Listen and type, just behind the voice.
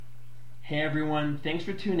Hey everyone, thanks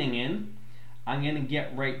for tuning in. I'm going to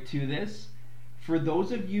get right to this. For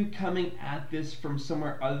those of you coming at this from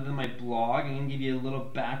somewhere other than my blog, I'm going to give you a little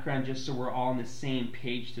background just so we're all on the same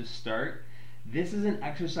page to start. This is an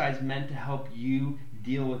exercise meant to help you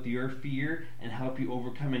deal with your fear and help you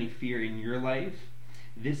overcome any fear in your life.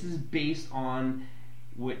 This is based on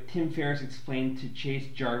what Tim Ferriss explained to Chase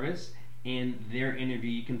Jarvis in their interview.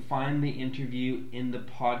 You can find the interview in the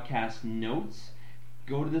podcast notes.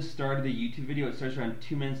 Go to the start of the YouTube video. It starts around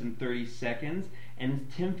 2 minutes and 30 seconds, and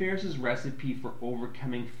it's Tim Ferriss's recipe for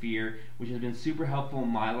overcoming fear, which has been super helpful in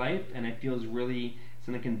my life, and I feel is really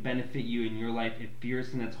something that can benefit you in your life if fear is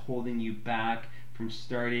something that's holding you back from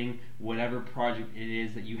starting whatever project it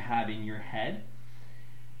is that you have in your head.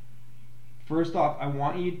 First off, I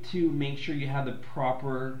want you to make sure you have the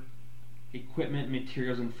proper equipment,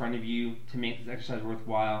 materials in front of you to make this exercise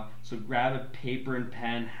worthwhile. So grab a paper and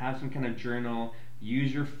pen, have some kind of journal,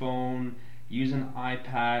 use your phone, use an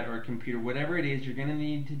iPad or a computer, whatever it is. You're going to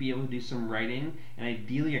need to be able to do some writing, and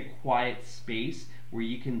ideally a quiet space where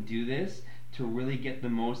you can do this to really get the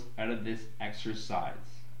most out of this exercise.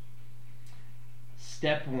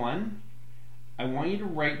 Step 1, I want you to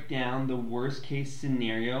write down the worst case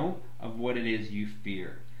scenario of what it is you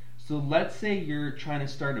fear. So let's say you're trying to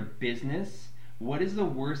start a business. What is the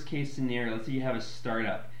worst case scenario? Let's say you have a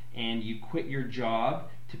startup and you quit your job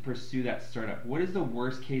to pursue that startup. What is the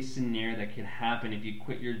worst case scenario that could happen if you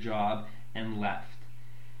quit your job and left?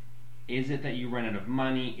 Is it that you run out of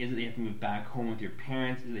money? Is it that you have to move back home with your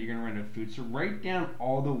parents? Is it that you're going to run out of food? So write down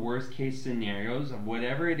all the worst case scenarios of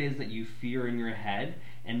whatever it is that you fear in your head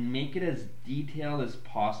and make it as detailed as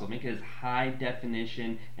possible. Make it as high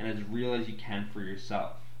definition and as real as you can for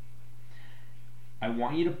yourself. I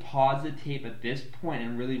want you to pause the tape at this point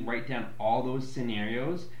and really write down all those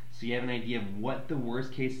scenarios so you have an idea of what the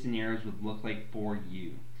worst case scenarios would look like for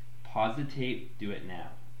you. Pause the tape, do it now.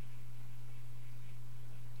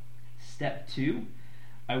 Step 2,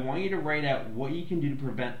 I want you to write out what you can do to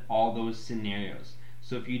prevent all those scenarios.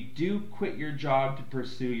 So if you do quit your job to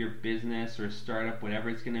pursue your business or startup, whatever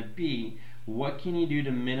it's going to be, what can you do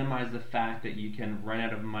to minimize the fact that you can run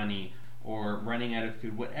out of money or running out of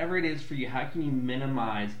food? Whatever it is for you, how can you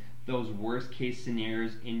minimize those worst case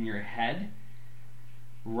scenarios in your head?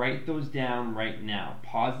 Write those down right now.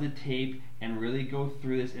 Pause the tape and really go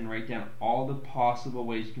through this and write down all the possible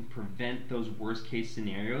ways you can prevent those worst case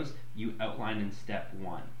scenarios you outlined in step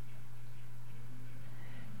 1.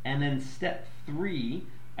 And then step 3,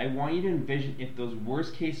 I want you to envision if those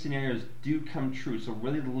worst case scenarios do come true, so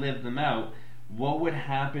really live them out. What would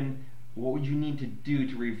happen? What would you need to do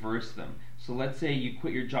to reverse them? So let's say you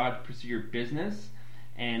quit your job to pursue your business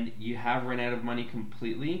and you have run out of money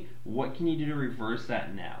completely. What can you do to reverse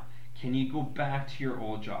that now? Can you go back to your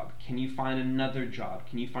old job? Can you find another job?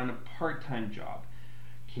 Can you find a part-time job?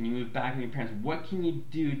 Can you move back with your parents? What can you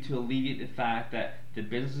do to alleviate the fact that the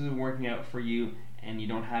business isn't working out for you and you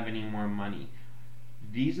don't have any more money?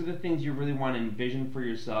 These are the things you really want to envision for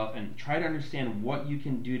yourself and try to understand what you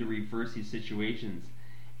can do to reverse these situations.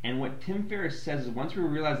 And what Tim Ferriss says is once we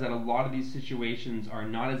realize that a lot of these situations are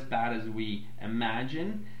not as bad as we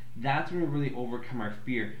imagine, that's when we really overcome our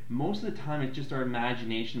fear. Most of the time it's just our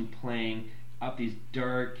imagination playing up these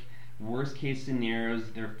dark, worst case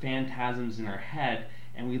scenarios. They're phantasms in our head,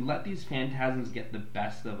 and we let these phantasms get the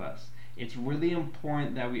best of us. It's really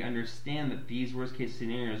important that we understand that these worst case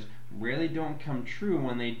scenarios rarely don't come true.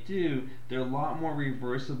 When they do, they're a lot more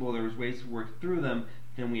reversible. There's ways to work through them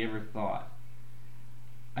than we ever thought.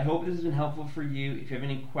 I hope this has been helpful for you. If you have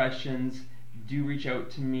any questions, do reach out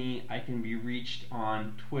to me. I can be reached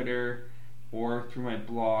on Twitter or through my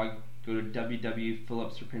blog. Go to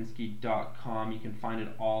www.philipsierpinski.com. You can find it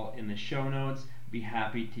all in the show notes. Be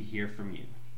happy to hear from you.